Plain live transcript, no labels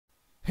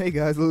Hey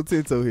guys,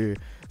 LilTenToe here.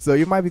 So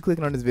you might be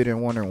clicking on this video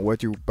and wondering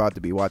what you're about to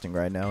be watching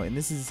right now, and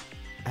this is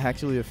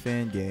actually a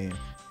fan game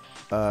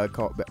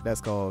called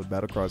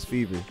Battlecross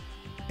Fever.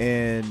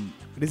 And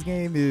this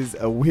game is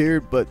a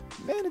weird but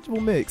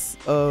manageable mix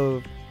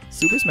of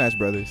Super Smash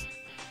Brothers,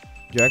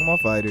 Dragon Ball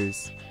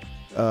Fighters,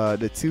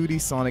 the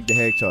 2D Sonic the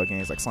Hedgehog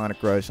games like Sonic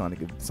Rush,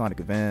 Sonic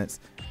Advance,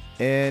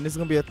 and this is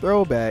gonna be a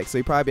throwback. So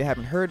you probably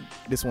haven't heard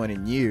this one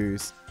in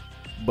years,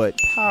 but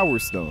Power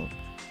Stone.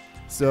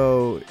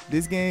 So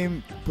this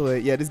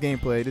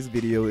gameplay, this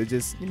video is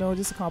just,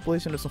 just a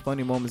compilation of some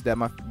funny moments that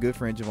my good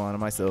friend Javon and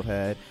myself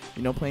had,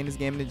 playing this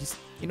game and just,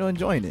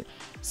 enjoying it.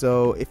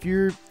 So if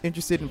you're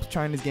interested in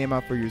trying this game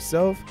out for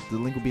yourself, the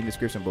link will be in the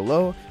description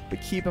below.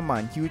 But keep in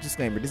mind, huge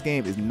disclaimer, this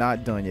game is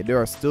not done yet.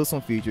 There are still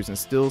some features and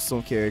still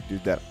some characters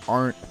that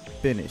aren't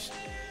finished.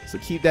 So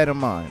keep that in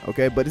mind,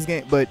 okay? But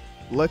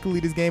luckily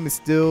this game is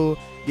still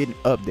getting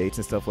updates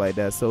and stuff like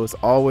that. So it's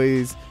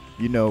always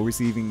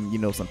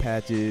receiving, some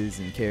patches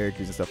and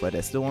characters and stuff like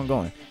that, still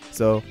ongoing.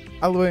 So,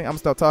 I'm gonna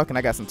stop talking.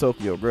 I got some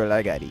Tokyo Grill that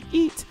I gotta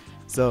eat.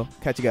 So,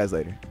 catch you guys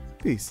later.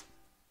 Peace.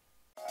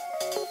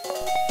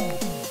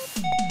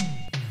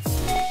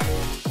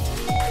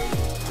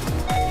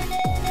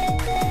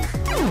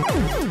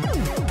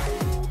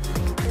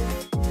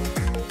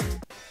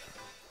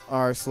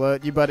 Alright,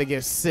 slut, you better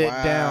get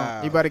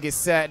down. You better get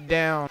sat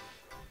down.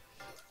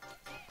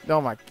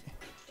 Oh my.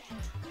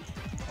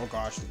 Oh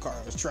gosh, the car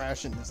is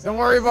trash in this. Don't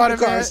worry about it,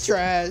 man. The car is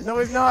trash. No,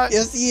 it's not.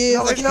 Yes, he is.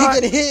 No, I can't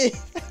get a hit.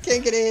 I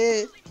can't get a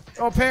hit.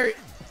 Oh, parry.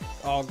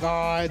 Oh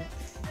god.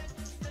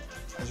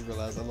 I just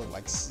realized I look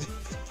like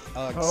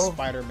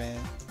Spider-Man.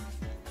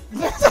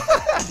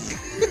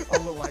 I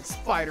look like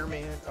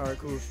Spider-Man. Alright,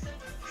 cool.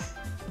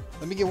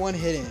 Let me get one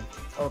hit in.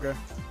 Okay.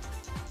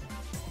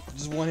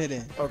 Just one hit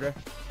in. Okay.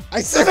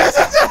 I suck.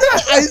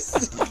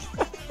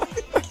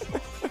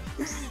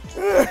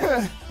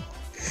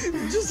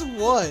 Just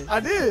one. I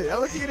did. I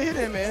let you get a hit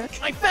in, man.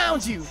 I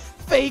found you,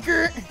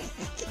 faker.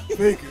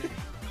 Faker.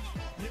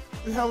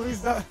 The hell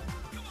is that?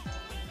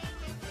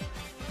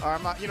 All right,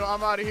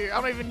 I'm out of here.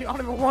 I don't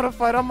even want to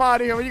fight. I'm out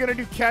of here. What are you gonna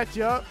do? Catch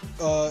up?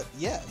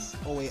 Yes.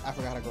 Oh wait, I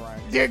forgot to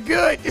grind. You're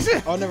good.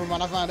 Oh, never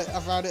mind. I found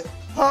it.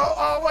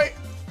 Oh wait.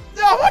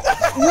 No, what the?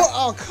 What?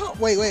 Oh,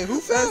 wait. Who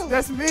fell?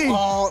 That's me.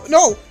 Oh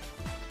no,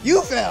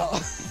 you fell.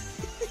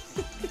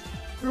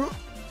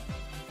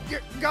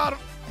 Got him.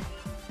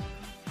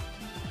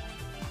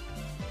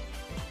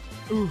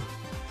 Ooh.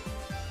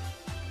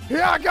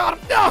 Yeah, I got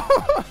him. No.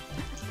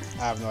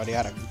 I have no idea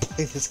how to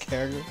play this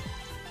character.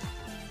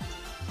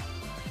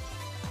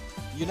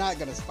 You're not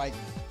gonna spike me.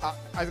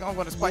 I'm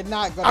gonna spike. You're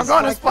not gonna. I'm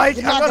gonna spike.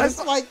 You're not gonna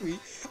spike me.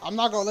 I'm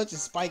not gonna let you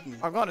spike me.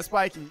 I'm gonna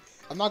spike you.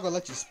 I'm not gonna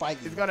let you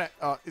spike me. It's gonna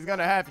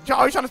happen.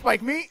 Oh, you trying to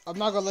spike me? I'm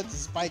not gonna let you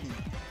spike me.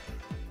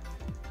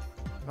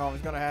 No,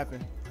 it's gonna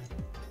happen.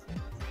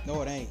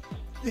 No, it ain't.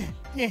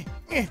 Yeah.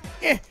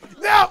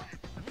 No.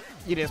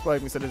 You didn't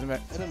spike me, so it doesn't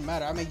matter. It doesn't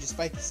matter. I made you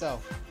spike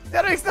yourself.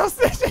 That makes no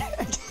sense.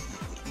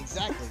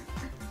 Exactly.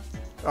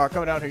 Oh,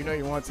 come down here. You know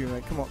you want to,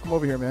 man. Come on, come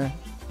over here, man.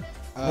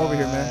 Come over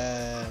here,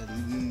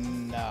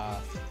 man. Nah.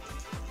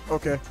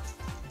 Okay.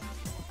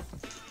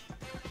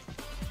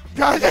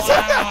 God,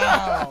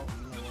 wow.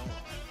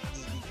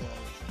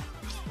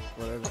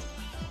 Whatever.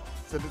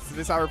 So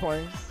this how we're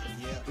playing?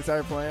 Yeah. This how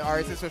we're playing?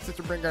 Alright, since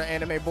we're bringing our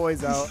anime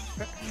boys out.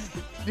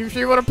 You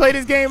sure you want to play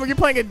this game? You're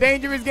playing a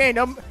dangerous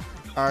game.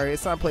 Alright,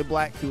 it's time to play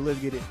Black Q. Let's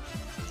get it.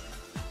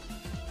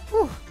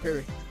 Whew,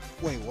 parry.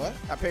 Wait, what?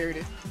 I parried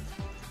it.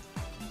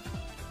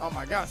 Oh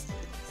my gosh.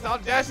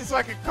 Stop dashing so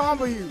I can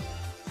combo you.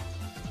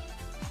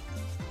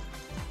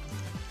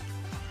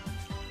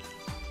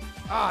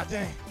 Ah,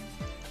 dang.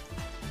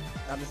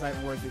 It's not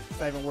even worth it. It's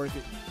not even worth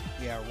it.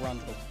 Yeah, run.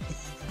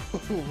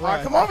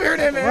 Alright, come over here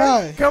then, man.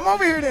 Run. Come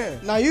over here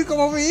then. Now you come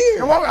over here.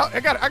 Come on.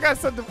 I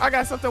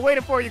got something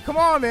waiting for you. Come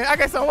on, man. I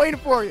got something waiting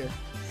for you.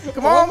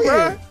 Come on,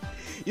 bro.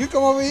 You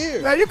come over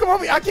here. Now you come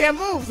over here. I can't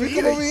move. So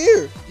you come over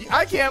here.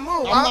 I can't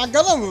move. I'm not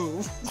gonna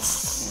move.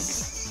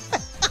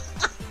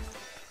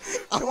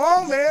 Come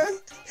on, man.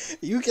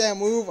 You can't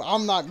move.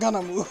 I'm not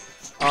gonna move.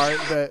 Alright,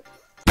 bet.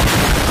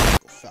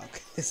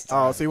 Falcon.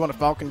 Oh, so you want to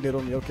Falcon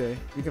Diddle me? Okay.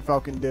 We can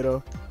Falcon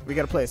Diddle. We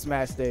gotta play a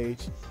Smash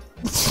stage.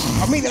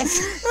 I mean, that's...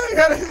 we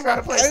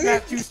gotta play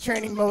Snap Juice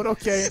training mode.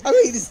 Okay. I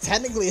mean, it's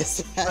technically a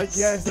Smash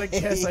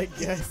I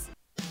guess.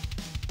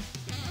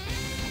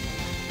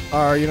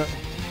 Alright,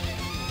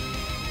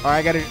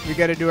 Alright, we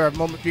gotta do our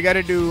moment. We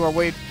gotta do our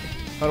wait.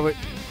 Hold on, wait.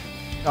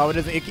 Oh, it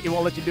doesn't. It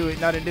won't let you do it.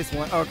 Not in this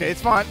one. Okay,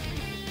 it's fine.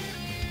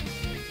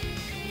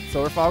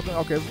 So we're Falcon.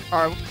 Okay.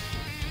 All right.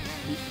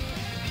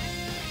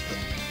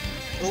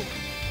 Oh.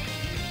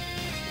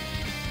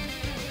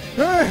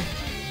 Hey.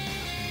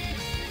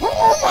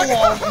 Oh my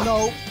God.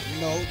 No.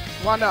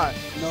 Why not?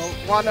 No.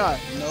 Why not?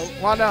 No.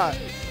 Why not?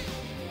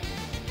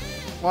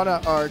 Why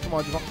not? All right, come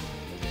on, Javon.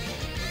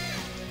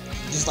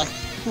 Just like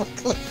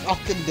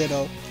Falcon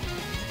Ditto.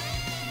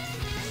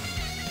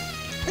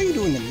 How are you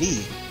doing the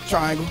knee?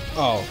 Triangle.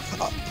 Oh,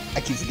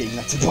 I keep forgetting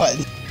that's a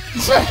button.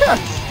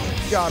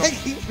 Got him. I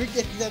keep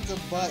forgetting that's a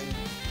button.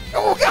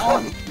 Oh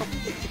God!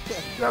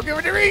 No, give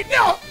it to me.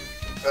 No.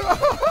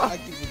 I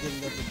keep forgetting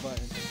that's a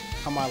button.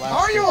 How my last? How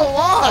are you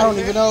alive? I don't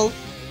even know.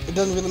 It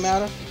doesn't really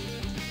matter.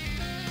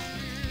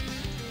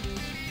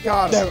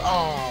 Got him. There.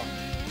 Oh.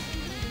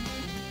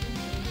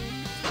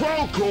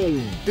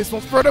 Coco! This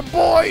one's for the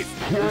boys.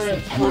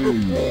 This for the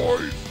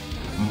boys!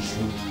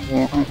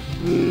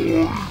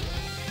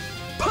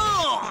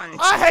 Punch!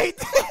 I hate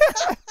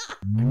that.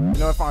 You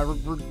know, fine.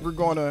 We're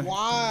gonna.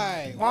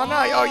 Why? Why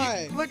not? Oh,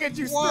 look at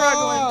you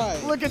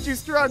struggling. Look at you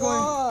struggling.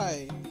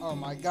 Why? Oh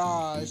my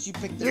gosh! You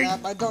picked the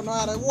map. I don't know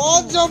how to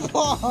wall jump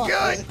on.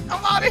 Good.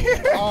 I'm out of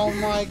here. Oh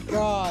my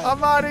god.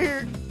 I'm out of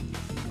here.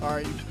 All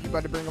right, you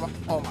about to bring him up?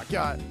 Oh my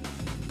god.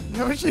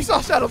 No, she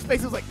saw Shadow's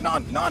face. It was like,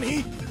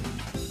 Nani.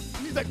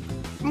 She's like,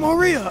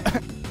 Maria.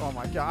 Oh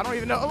my god, I don't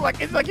even know.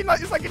 It's like you're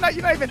not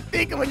even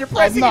thinking when you're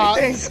pressing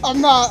anything.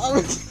 I'm not.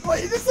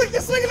 Like, you're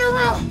just swinging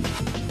around.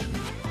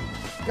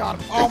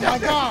 Got him. Oh my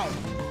god.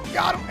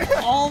 Got him.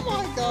 Oh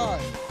my god.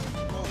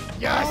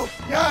 Yes. No.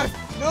 Yes.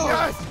 No.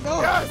 Yes.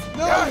 No. Yes.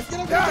 No. Yes. Get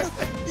up, Yes.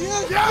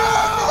 yes.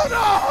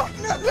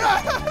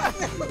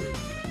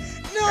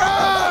 No.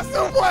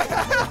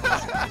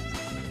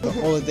 The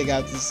only thing I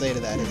have to say to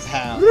that is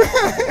how.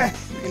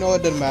 You know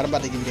what? Doesn't matter. I'm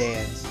about to give you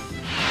dance.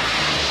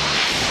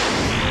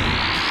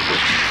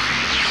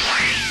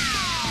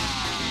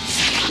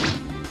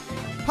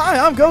 Hi,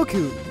 I'm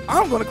Goku.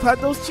 I'm gonna clap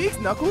those cheeks,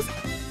 Knuckles.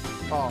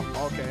 Oh,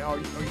 okay.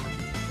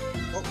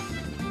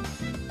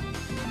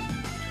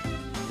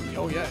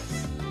 Oh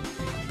yes.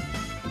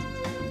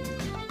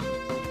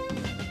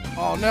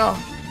 Oh no.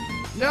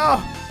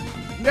 No.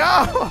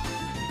 No.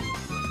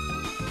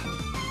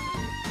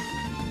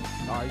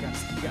 Oh, you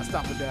gotta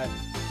stop with that.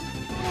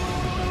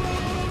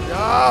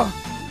 No.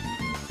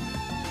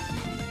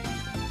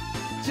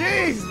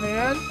 Jeez,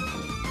 man.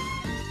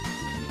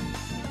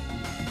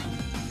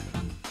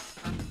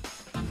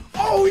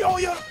 Oh,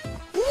 yeah.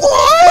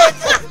 What?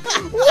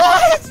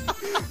 What?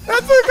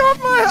 That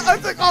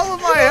took all of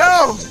my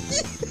health.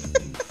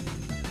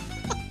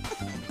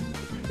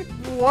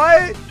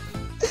 What?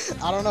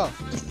 I don't know.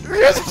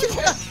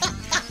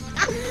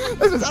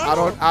 I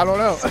don't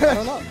know. I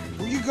don't know.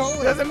 Where you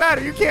going? Doesn't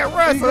matter. You can't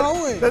run. Where you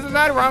going? Doesn't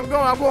matter where I'm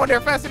going. I'm going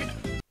there faster than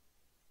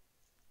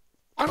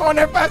I'm going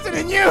there faster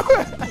than you.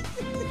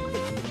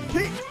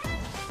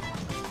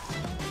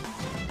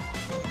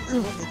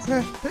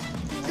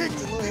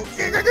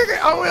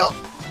 I will.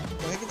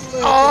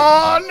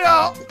 Oh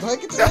no! Go ahead,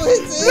 get your little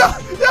hits in. No,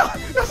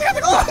 she got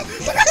the clock.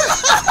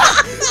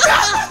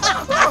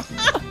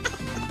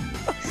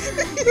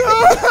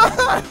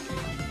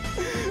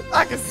 I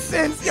can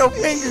sense your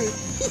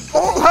fingers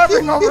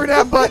hovering over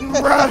that button,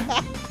 bruh.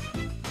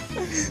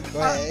 Go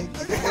ahead,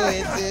 get your little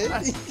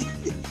hits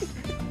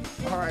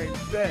in. Alright,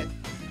 bet.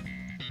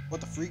 What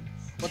the freak?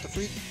 What the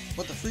freak?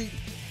 What the freak?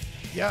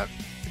 Yep.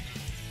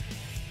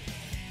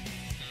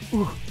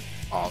 Ooh.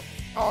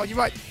 Oh, you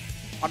might.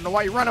 I don't know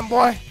why you're running,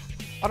 boy.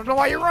 I don't know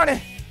why you're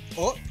running.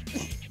 Oh.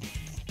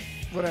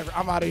 Whatever.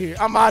 I'm out of here.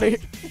 I'm out of here.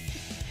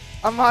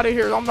 I'm not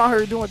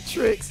here doing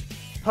tricks.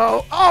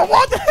 Oh,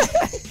 what the?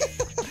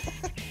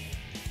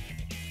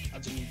 I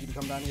just need you to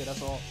come down here.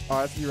 That's all. Oh,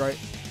 that's you right.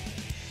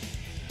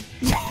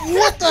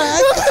 What the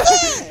heck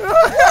is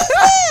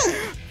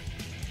that?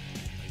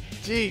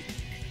 Gee,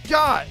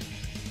 God.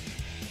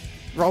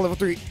 We're all level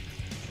 3.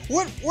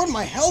 Where'd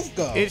my health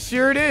go? It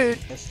sure did.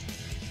 Yes.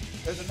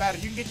 Doesn't matter.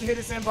 You can get your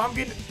hit in, but I'm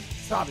getting it.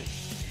 Stop it.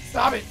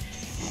 Stop it.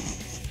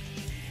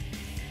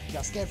 You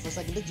got scared for a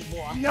second, did you,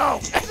 boy? No.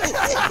 Look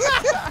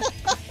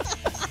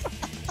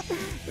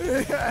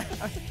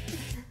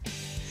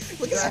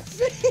at that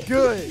face.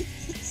 Good.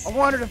 I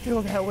want her to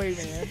feel that way,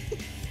 man.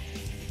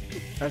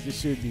 As it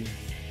should be.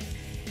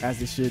 As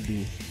it should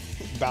be.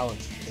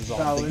 Balance is all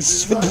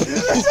Balance things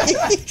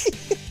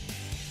should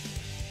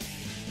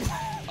be.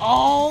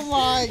 Oh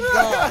my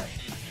god.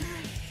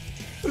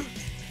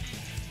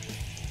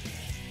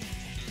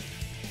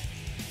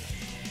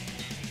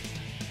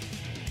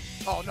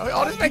 Oh no!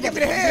 Oh, this man give me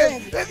the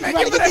hand. This man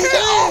You give me about the to hand.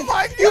 get Oh these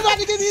my hands. You god! about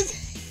to get these.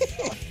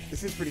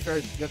 This is pretty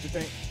fair. Don't you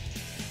think?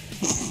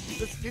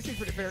 This is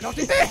pretty fair. Don't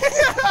you think?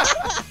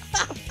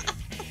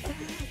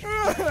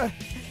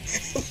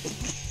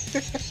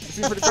 This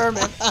is pretty fair,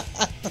 man.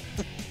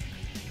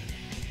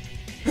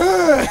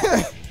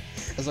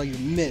 That's all you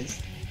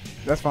missed.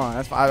 That's fine.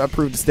 That's fine. I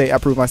proved the state. I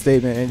proved my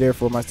statement, and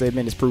therefore my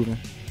statement is proven.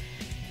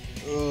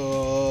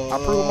 I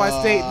proved my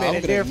statement, I'm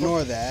and gonna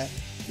therefore ignore that.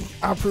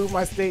 I proved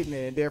my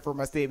statement, and therefore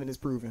my statement is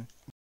proven.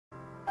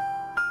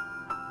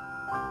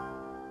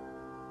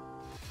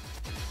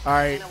 All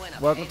right,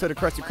 welcome to the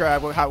Krusty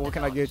Krab. What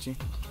can I get you?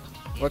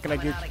 What can I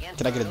get you?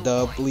 Can I get a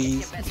dub,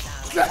 please?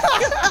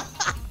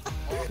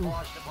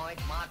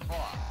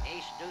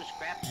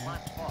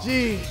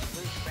 Jeez,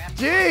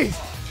 jeez,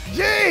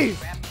 jeez.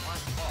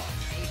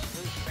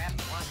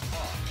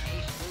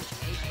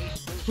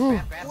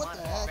 What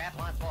the heck?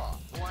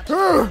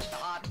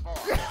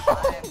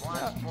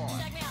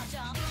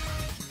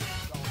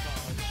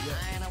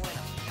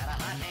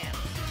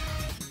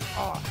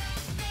 Oh.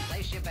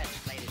 Place your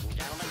bets, ladies and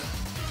gentlemen.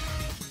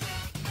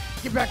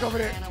 Get back over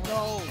there.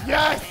 No.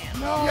 Yes.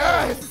 No.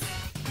 Yes.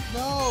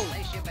 No.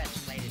 Place your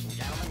bets, ladies and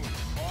gentlemen.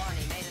 Or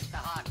he made it the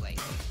hard way.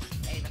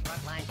 Hey, the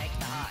front line takes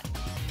the hard.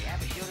 We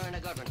have a shooter and a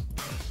good one.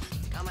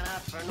 Coming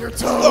out for Your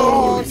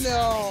Oh toes.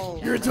 no.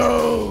 Your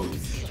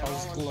toes. That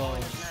was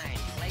close.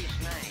 Place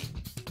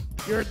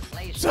 9. Your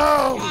Place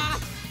toes.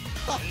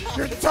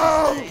 Your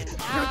toes.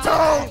 Your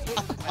toes.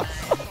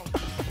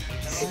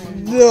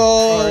 No.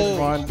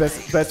 Alright,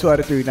 Javon, best 2 out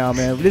of 3 now,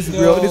 man. This is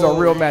real. These are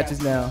real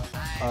matches now.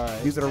 All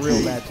right. These are the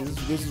real matches.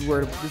 This is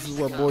where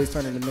boys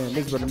turn into men.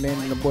 This is where the men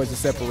and the boys are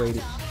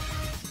separated.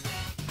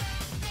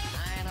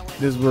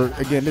 This is where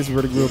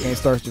the real game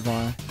starts,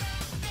 Javon.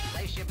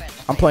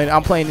 I'm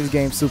playing this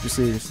game super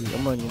seriously.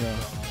 I'm letting you know.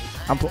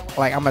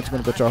 I'm actually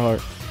gonna go try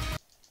hard.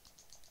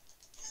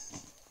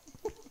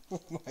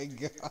 Oh my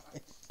god.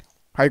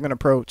 How you gonna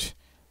approach?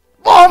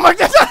 Oh my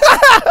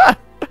god!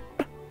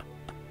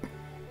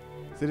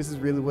 So this is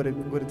really what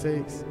it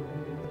takes.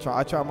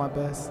 I try my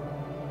best.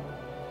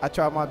 I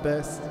try my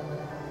best.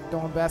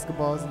 Throwing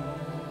basketballs,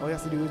 and all you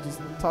have to do is just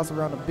toss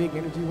around a big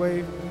energy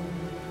wave.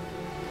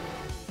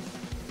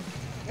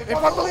 If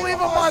I believe in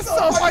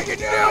myself, I can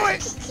do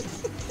it.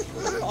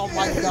 Oh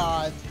my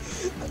god.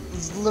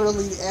 It's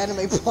literally the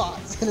anime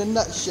plot in a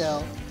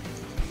nutshell.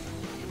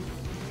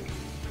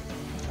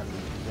 I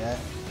mean, yeah.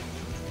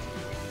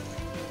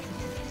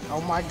 Oh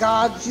my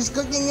god, she's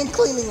cooking and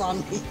cleaning on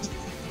me.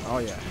 Oh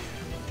yeah.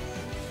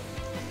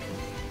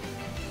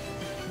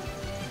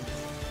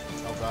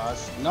 Oh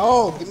gosh.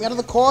 No, get me out of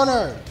the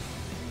corner.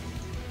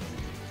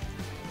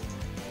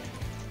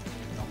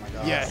 Oh my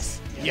god. Yes.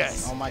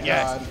 Yes. Oh my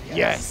yes, god.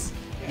 Yes.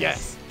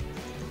 Yes.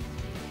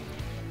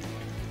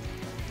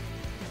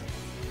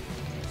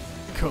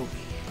 Kobe.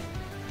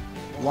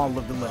 Long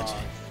live the legend.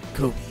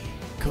 Kobe.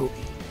 Kobe.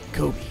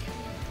 Kobe.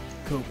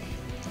 Kobe.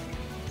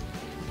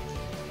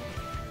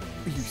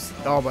 I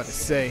was about to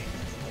say.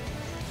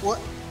 What?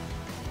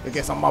 I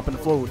guess I'm mopping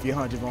the floor with you,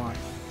 huh, Javon?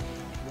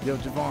 Yo,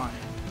 Javon.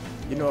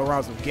 You know what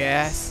rhymes with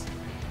gas?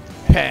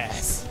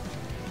 Pass.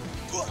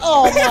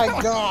 Oh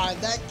my god,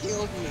 that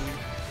killed me.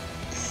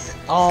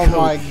 Oh Kobe.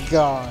 my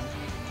god.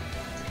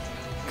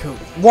 Kobe.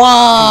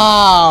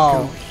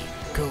 Wow.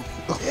 Kobe.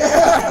 Kobe.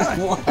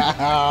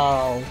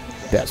 Wow.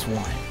 That's one.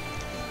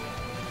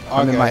 Okay.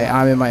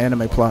 I'm in my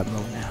anime plot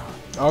mode now.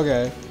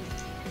 Okay.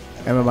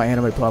 I'm in my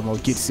anime plot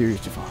mode. Get serious,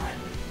 Javon.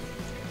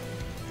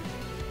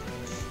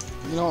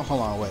 You know what?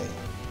 Hold on, wait.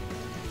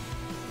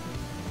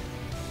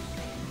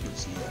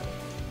 Let's see that.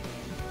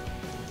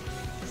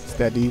 It's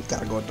that deep.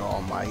 Gotta go to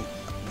All Might.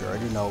 You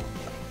already know.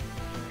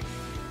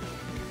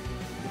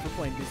 If we're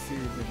playing this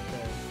series in the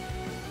past,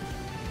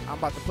 I'm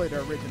about to play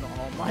the original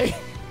All Might.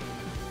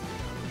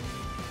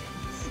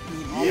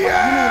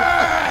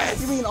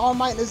 You mean All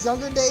Might in his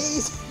younger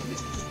days?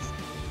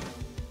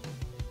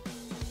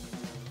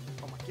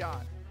 Oh my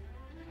god.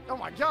 Oh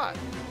my god.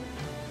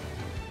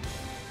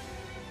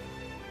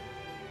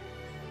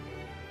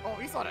 Oh,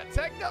 he saw that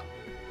techno.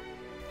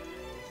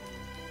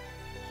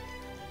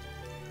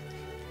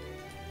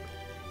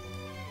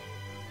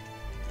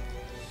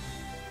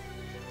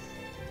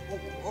 Oh,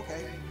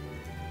 okay.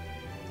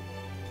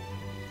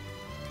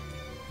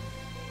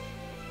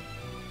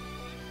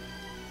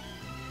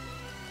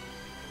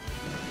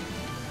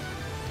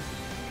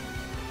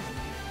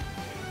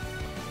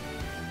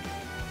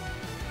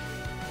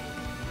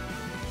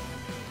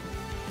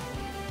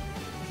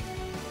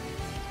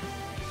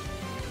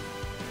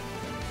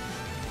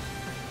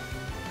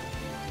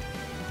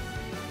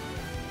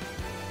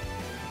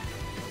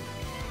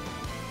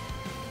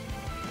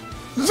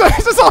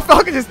 Is this all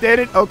Falcon just did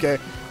it? Okay.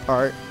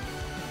 Alright.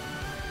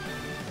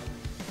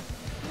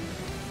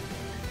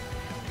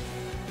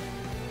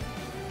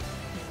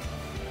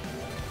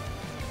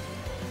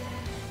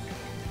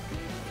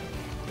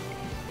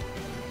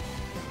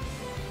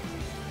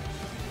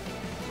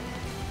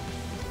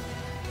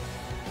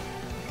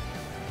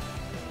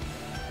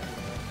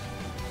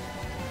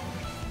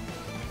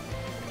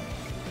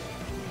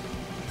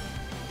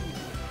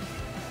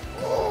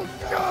 Oh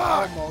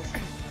god! Almost.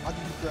 I'll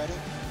give you credit.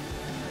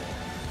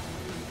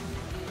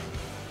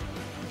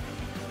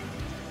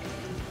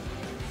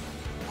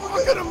 Oh,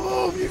 I'm gonna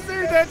move! You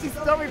serious that she's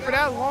stomach for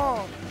that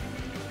long?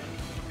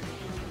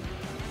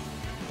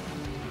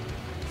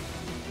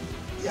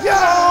 Yes!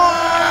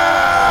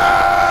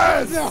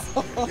 No.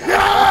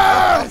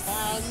 Yes!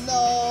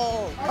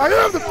 No. I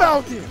am the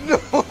Falcon! No.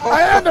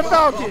 I am the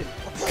Falcon!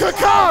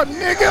 Caca,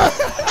 nigga!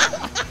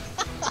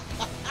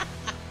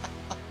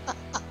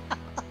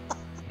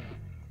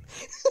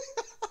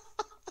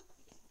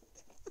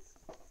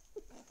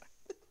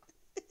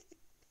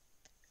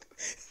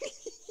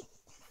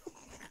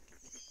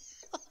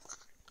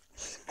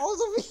 I was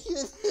over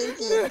here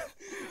thinking,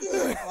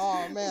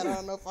 oh man, I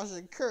don't know if I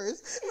should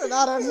curse, but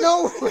out of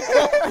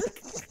nowhere.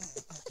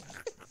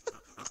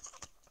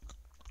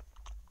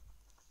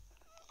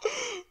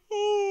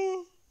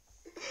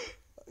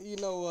 You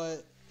know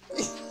what?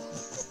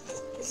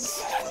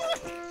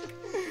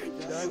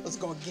 Let's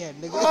go again,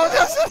 nigga. Well,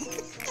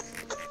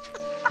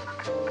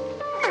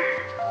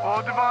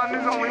 Javon,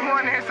 there's only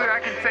one answer I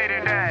can say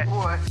to that.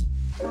 What?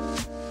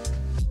 Bye.